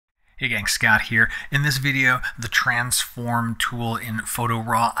Hey gang, Scott here. In this video, the transform tool in Photo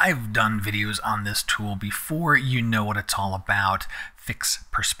Raw. I've done videos on this tool before. You know what it's all about. Fix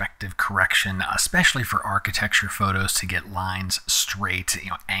perspective correction, especially for architecture photos to get lines straight,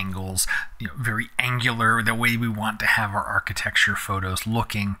 angles, very angular, the way we want to have our architecture photos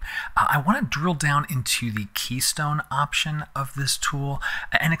looking. I want to drill down into the Keystone option of this tool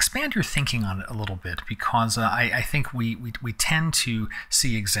and expand your thinking on it a little bit, because I think we tend to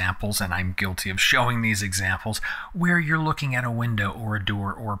see examples, and I'm guilty of showing these examples, where you're looking at a window or a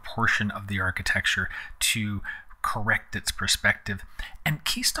door or a portion of the architecture to correct its perspective. And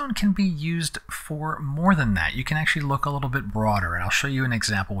Keystone can be used for more than that. You can actually look a little bit broader, and I'll show you an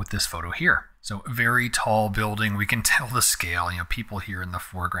example with this photo here. So very tall building, we can tell the scale, people here in the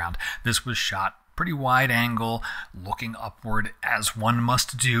foreground. This was shot pretty wide angle, looking upward, as one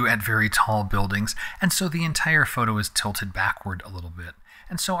must do at very tall buildings, and so the entire photo is tilted backward a little bit.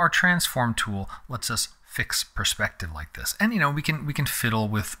 And so our transform tool lets us fix perspective like this. And we can fiddle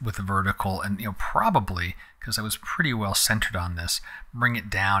with vertical, and probably, because I was pretty well centered on this, bring it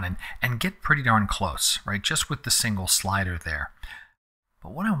down and get pretty darn close, right? Just with the single slider there.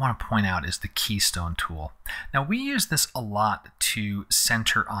 But what I want to point out is the Keystone tool. Now we use this a lot to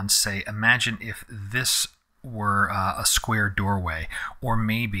center on, say, imagine if this were a square doorway, or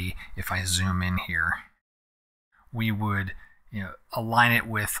maybe if I zoom in here, we would align it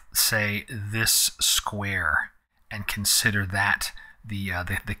with, say, this square, and consider that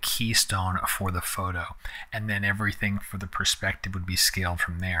the keystone for the photo, and then everything for the perspective would be scaled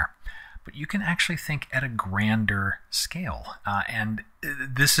from there. But you can actually think at a grander scale, and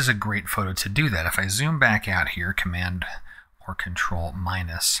this is a great photo to do that. If I zoom back out here, Command or Control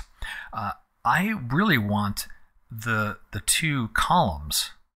minus, I really want the two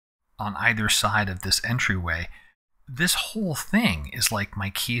columns on either side of this entryway. This whole thing is like my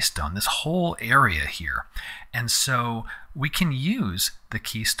keystone, this whole area here. And so we can use the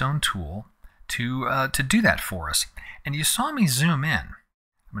Keystone tool to do that for us. And you saw me zoom in.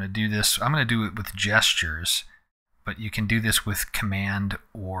 I'm going to do this. I'm going to do it with gestures, but you can do this with Command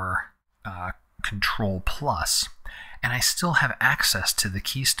or Control plus. And I still have access to the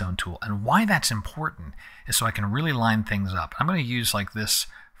Keystone tool. And why that's important is so I can really line things up. I'm going to use like this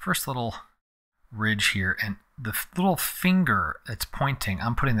first little ridge here, and the little finger that's pointing,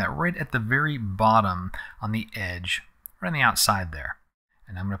 I'm putting that right at the very bottom on the edge, right on the outside there.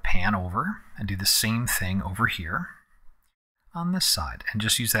 And I'm going to pan over and do the same thing over here on this side, and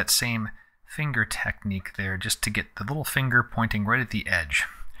just use that same finger technique there just to get the little finger pointing right at the edge.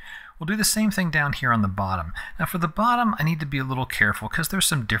 We'll do the same thing down here on the bottom. Now for the bottom, I need to be a little careful because there's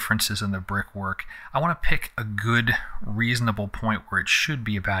some differences in the brickwork. I want to pick a good, reasonable point where it should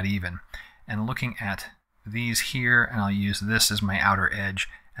be about even. And looking at these here, and I'll use this as my outer edge,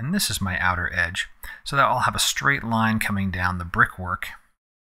 and this is my outer edge, so that I'll have a straight line coming down the brickwork,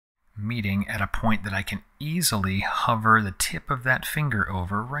 meeting at a point that I can easily hover the tip of that finger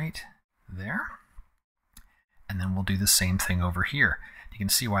over right there. And then we'll do the same thing over here. You can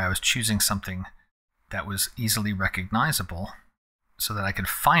see why I was choosing something that was easily recognizable so that I could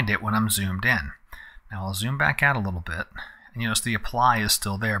find it when I'm zoomed in. Now I'll zoom back out a little bit. And so the apply is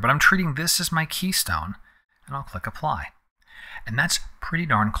still there, but I'm treating this as my keystone, and I'll click apply. And that's pretty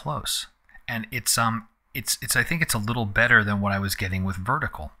darn close. And I think it's a little better than what I was getting with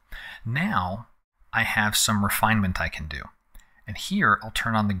vertical. Now I have some refinement I can do. And here I'll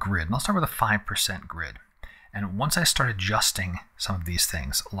turn on the grid, and I'll start with a 5% grid. And once I start adjusting some of these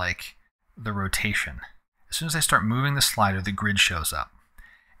things, like the rotation, as soon as I start moving the slider, the grid shows up.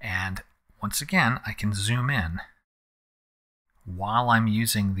 And once again, I can zoom in while I'm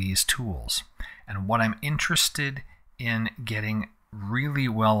using these tools. And what I'm interested in getting really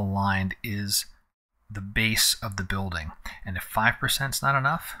well aligned is the base of the building. And if 5% is not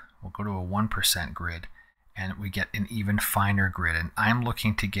enough, we'll go to a 1% grid, and we get an even finer grid. And I'm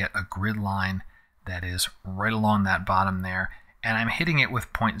looking to get a grid line that is right along that bottom there, and I'm hitting it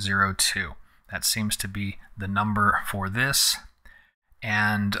with 0.02. That seems to be the number for this.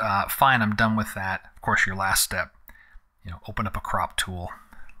 And fine, I'm done with that. Of course, your last step, open up a crop tool.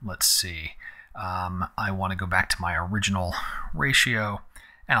 Let's see. I want to go back to my original ratio,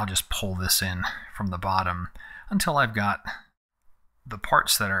 and I'll just pull this in from the bottom until I've got the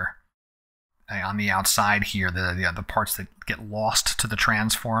parts that are on the outside here, the parts that get lost to the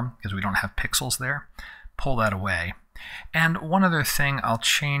transform because we don't have pixels there. Pull that away. And one other thing, I'll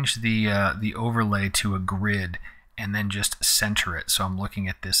change the overlay to a grid and then just center it. So I'm looking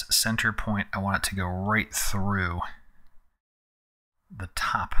at this center point. I want it to go right through the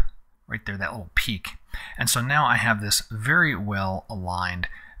top right there, that little peak. And so now I have this very well aligned,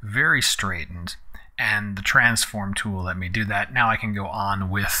 very straightened, and the transform tool let me do that. Now I can go on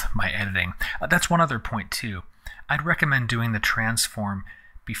with my editing. That's one other point too. I'd recommend doing the transform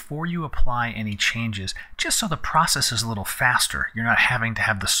before you apply any changes, just so the process is a little faster. You're not having to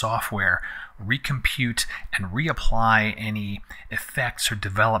have the software recompute and reapply any effects or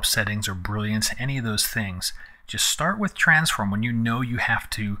develop settings or brilliance, any of those things. Just start with transform when you know you have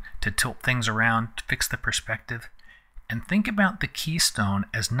to tilt things around to fix the perspective. And think about the keystone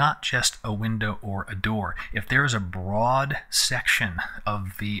as not just a window or a door. If there's a broad section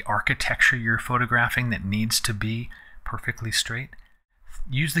of the architecture you're photographing that needs to be perfectly straight,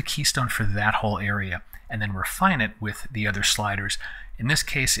 use the keystone for that whole area and then refine it with the other sliders. In this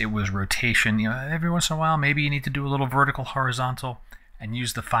case, it was rotation. Every once in a while, maybe you need to do a little vertical, horizontal, and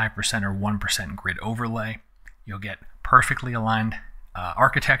use the 5% or 1% grid overlay. You'll get perfectly aligned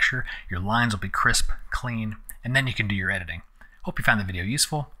architecture. Your lines will be crisp, clean, and then you can do your editing. Hope you found the video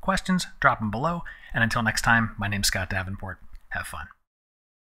useful. Questions, drop them below. And until next time, my name's Scott Davenport. Have fun.